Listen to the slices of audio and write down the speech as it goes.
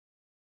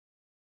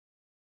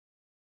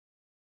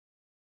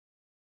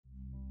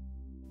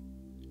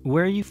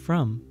Where are you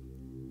from?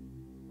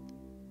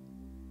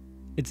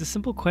 It's a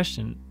simple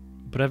question,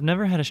 but I've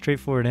never had a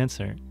straightforward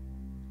answer.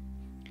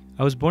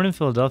 I was born in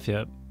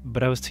Philadelphia,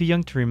 but I was too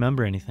young to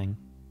remember anything.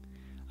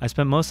 I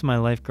spent most of my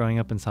life growing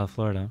up in South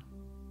Florida.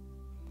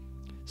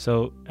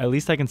 So at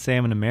least I can say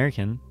I'm an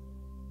American.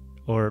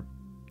 Or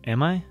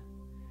am I?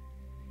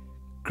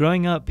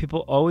 Growing up, people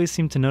always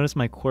seemed to notice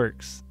my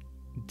quirks,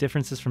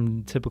 differences from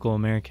the typical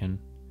American.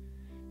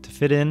 To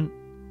fit in,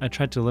 I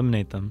tried to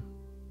eliminate them.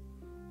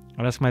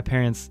 I'd ask my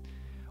parents,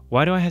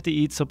 why do I have to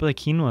eat sopa de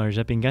quinoa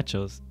or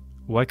repingachos?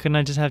 Why couldn't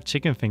I just have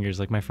chicken fingers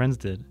like my friends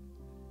did?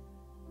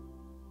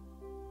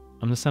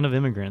 I'm the son of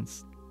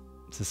immigrants.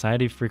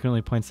 Society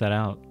frequently points that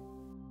out.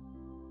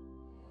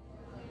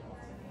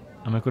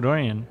 I'm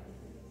Ecuadorian.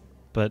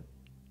 But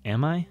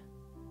am I?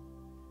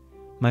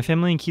 My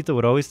family in Quito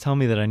would always tell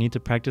me that I need to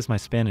practice my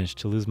Spanish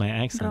to lose my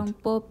accent.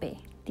 Rompope.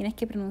 Tienes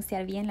que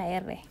pronunciar bien la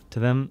R. To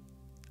them,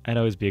 I'd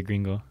always be a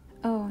gringo.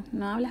 Oh,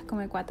 no hablas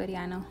como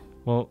ecuatoriano.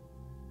 Well,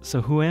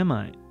 so who am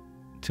I?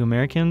 To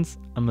Americans,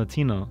 I'm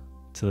Latino.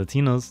 To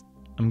Latinos,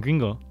 I'm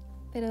gringo.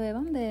 ¿Pero de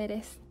dónde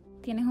eres?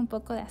 Tienes un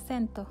poco de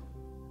acento.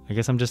 I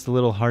guess I'm just a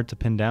little hard to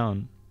pin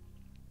down.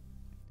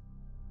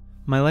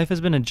 My life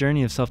has been a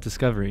journey of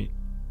self-discovery.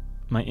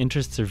 My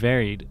interests are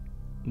varied.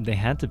 They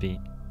had to be.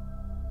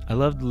 I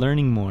loved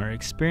learning more,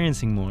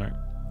 experiencing more,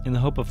 in the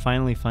hope of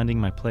finally finding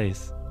my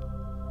place.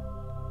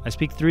 I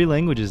speak 3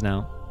 languages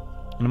now,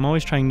 and I'm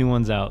always trying new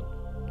ones out.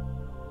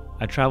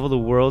 I travel the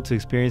world to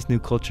experience new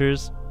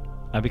cultures.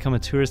 I become a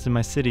tourist in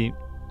my city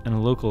and a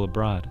local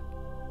abroad.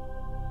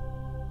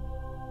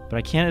 But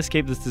I can't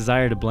escape this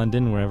desire to blend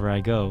in wherever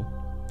I go,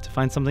 to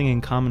find something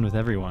in common with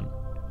everyone.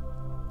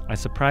 I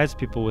surprise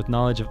people with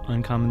knowledge of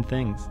uncommon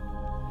things.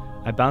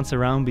 I bounce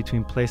around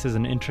between places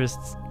and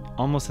interests,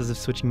 almost as if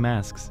switching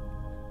masks.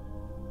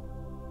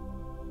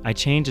 I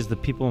change as the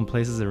people and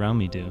places around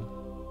me do.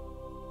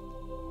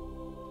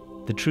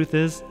 The truth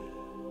is,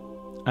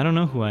 I don't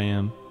know who I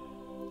am,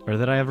 or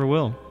that I ever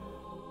will.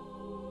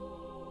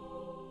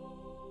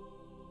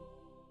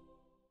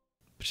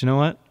 But you know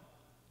what?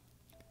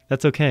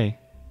 That's okay.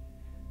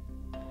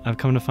 I've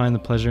come to find the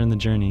pleasure in the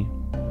journey.